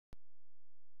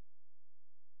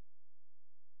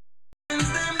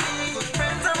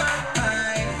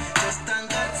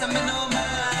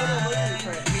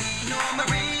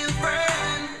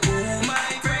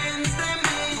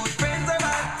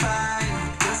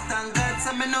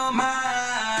no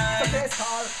mind. So they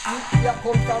star, we have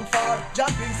come from far. John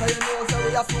Bling so you know so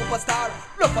we a superstar.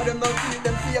 Look at them now feel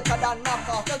them faker than knock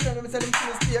off. Don't tell them say them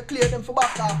things stay clear them for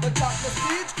back off. But chat the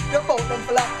speech, they bout them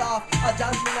for lock off. A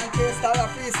John Bling and K-Star a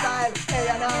freestyle.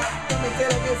 Hey and I, let me tell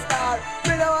you this star.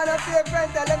 Me no wanna fake friend,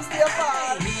 tell them stay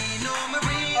far. Me no me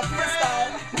real A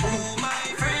freestyle. Oh my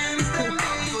friends, them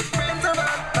be good friends of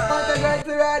our Want a girl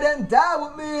to ride and die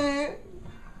with me.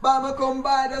 Mama come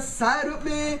by the side with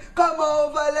me. Come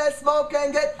over, let's smoke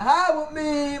and get high with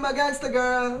me. My gangster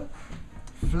girl,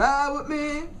 fly with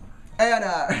me. Hey,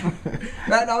 Anna.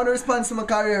 Right now, I want to respond to my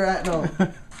career right now.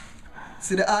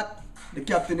 See the hat? The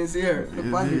captain is here.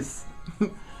 Look on this.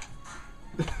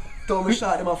 Told me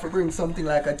shot him off to bring something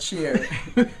like a chair.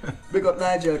 Big up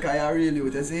Nigel, because I really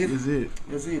with you see it? You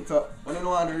see it? So, when you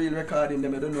know on the real recording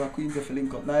them, I don't know a Queens if you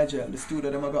link up Nigel. The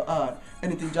studio them I got hard.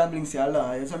 Anything John Bling say a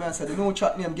lie. So I said, the no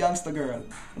chat name Gangster Girl.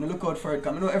 And I look out for it,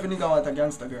 because I know every nigga want a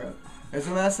gangster girl. You see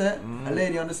what I say? A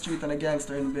lady on the street and a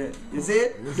gangster in bed. You see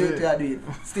it? Do it, I do it.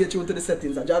 Stay tuned to the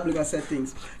settings. I John Bling and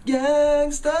settings.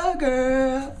 Gangster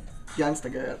Girl. Gangster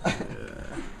Girl.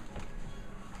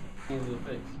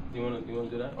 Do you wanna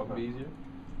do that? Or be easier?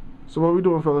 So what we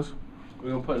doing, fellas?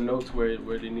 We're gonna put notes where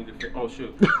they need to fit. Oh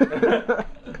shoot.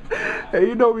 Hey,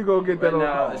 you know we gonna get that Right on.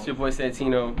 now, it's your boy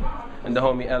Santino and the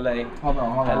homie LA. Hold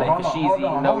on, LA for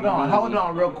Sheezy. hold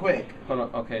on, real quick. Hold on,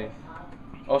 okay.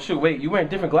 Oh shoot, wait, you wearing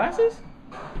different glasses?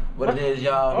 What it is,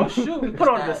 y'all? Oh shoot, we put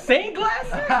on the same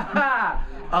glasses?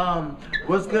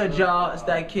 What's good, y'all? It's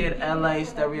that kid LA,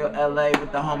 Stereo LA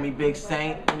with the homie Big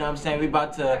Saint. You know what I'm saying? We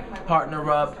about to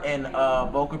partner up and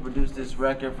vocal produce this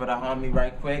record for the homie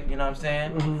right quick. You know what I'm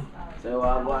saying? So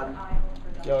what?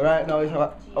 Yo, right now,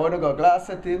 I want to go glass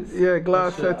settings. Yeah,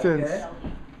 glass settings. Okay.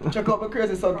 Check out my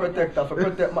crazy sun protector for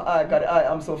protect my eye, cause the eye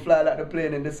I'm so fly like the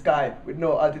plane in the sky with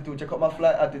no altitude. Check out my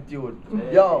flight altitude.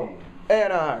 Yo,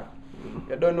 A&R,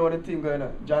 you don't know the thing going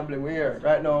on. John Bling, we're here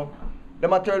right now. They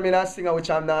might turn me in a singer,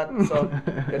 which I'm not. So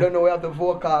you don't know we have the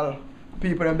vocal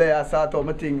people in there. I start out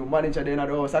my thing, manager there in the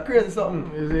house. I crazy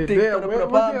something. Is it Think there? to the What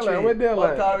palm deal tree. like? What deal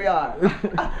like? What we are.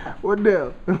 What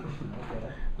deal? Do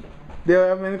you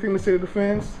have anything to say to the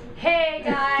fans? Hey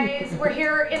guys, we're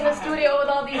here in the studio with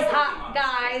all these hot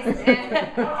guys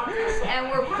and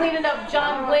we're cleaning up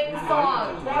John Bling's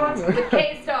song with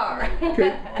K-Star.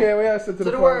 Okay, we have to To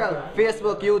the world,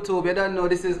 Facebook, YouTube, you don't know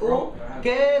this is who?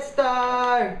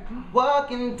 K-Star,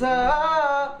 walking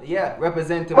top. Yeah,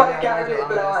 representing my guys. You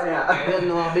don't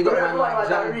know, big up man like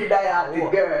John.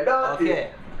 Okay.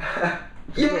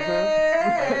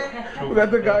 Yeah! We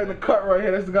got the guy in the cut right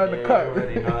here. That's the guy in the cut.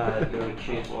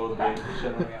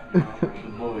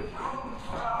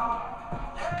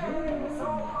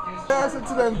 Pass it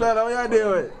to them, fella. What you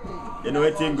doing? You know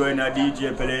what thing going on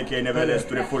DJ Peleke never less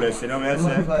to the fullest, you know what I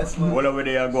say? All over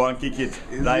there go and kick it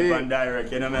live and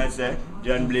direct, you know what I say?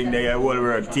 John Bling there, whole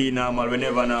work, T normal,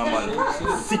 whenever normal.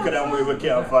 Sicker than we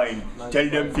can't find. Tell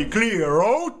them to clear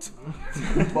out!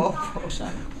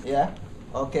 Yeah?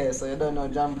 Okay, so you don't know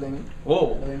John Bling.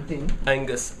 Whoa. Thing.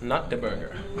 Angus, not the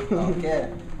burger. Okay.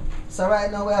 So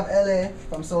right now we have LA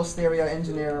from Soul Stereo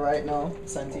Engineer right now.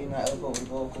 Santino Elbow with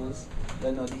vocals.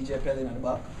 Don't know DJ Pelin at the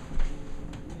back.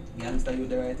 Youngster you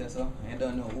the writer, so I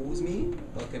don't know who's me.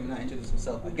 Okay, I'm not introduce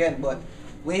myself again, but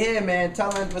we're here, man.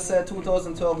 Talent was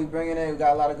 2012. We bringing in. We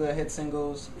got a lot of good hit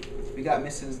singles. We got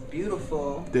Mrs.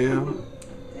 Beautiful. Damn.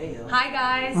 Damn. Hi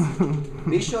guys,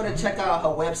 Be sure to check out her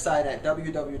website at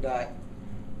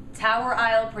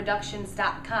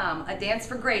TowerIsleProductions.com. A Dance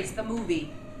for Grace, the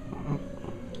movie.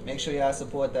 Make sure y'all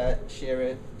support that, share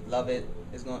it, love it.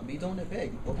 It's gonna be doing it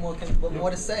big. What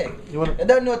more to say? You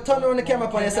don't know, turn on the camera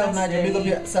upon yourself, Nigel. Big up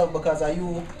yourself because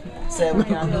you say we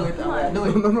can't do it and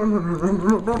we do it.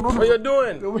 No. What you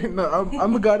doing? Wait, no,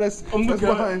 I'm the guy that's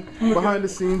behind the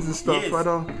scenes and stuff. Yes. Right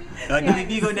on. Give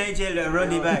me go Nigel,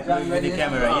 run it back with the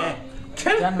camera, yeah?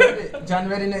 John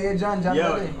ready now, yeah, John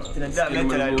ready.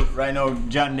 Right now,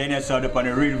 John Dennis out up on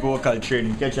a real vocal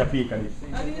training. Catch a peek at it.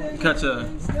 Catch a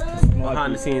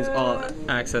behind the scenes all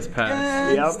access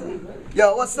pass. Yep.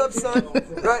 Yo, what's up, son?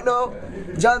 Right now,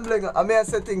 John Bling, I may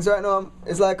say things right now.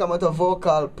 It's like I'm at a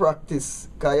vocal practice.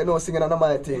 Cause you know singing on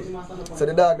my thing. So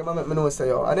the dog, them make me know say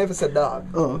yo. I never said dog.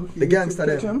 The gangster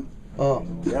them. Oh.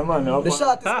 Yeah, man. The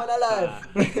shortest man alive.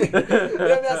 You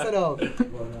know me I say now?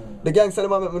 The gangster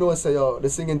them make me know say yo, the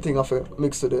singing thing have to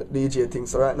mix with the DJ thing.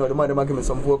 So right now the man them give me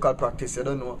some vocal practice, you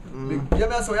don't know. You know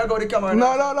me I say, you go to the camera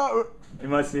now. No. You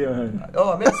must see him.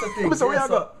 Oh, me I say things. So where you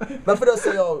go? But for us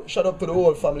say yo, shut up to the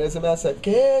whole family. So me I say,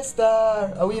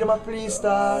 K-Star, are we the my police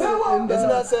star? Yes,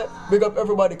 me I say, big up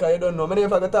everybody cause you don't know. Many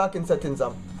if I go talking settings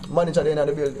Manager there in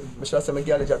the building. I should have said my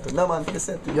girl to. No man, for the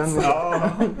set. Young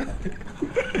John.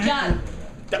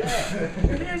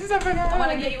 I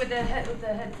want to get you with the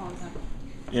headphones on.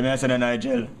 You may say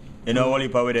Nigel. You know Oli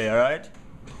Power there, alright?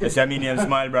 You see me name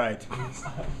Smile Bright.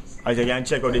 As you can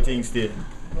check out the things still.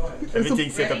 Everything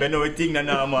set up, you know everything is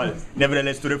normal.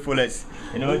 Nevertheless to the fullest.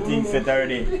 You know things set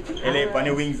already. LA on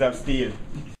the wings of steel.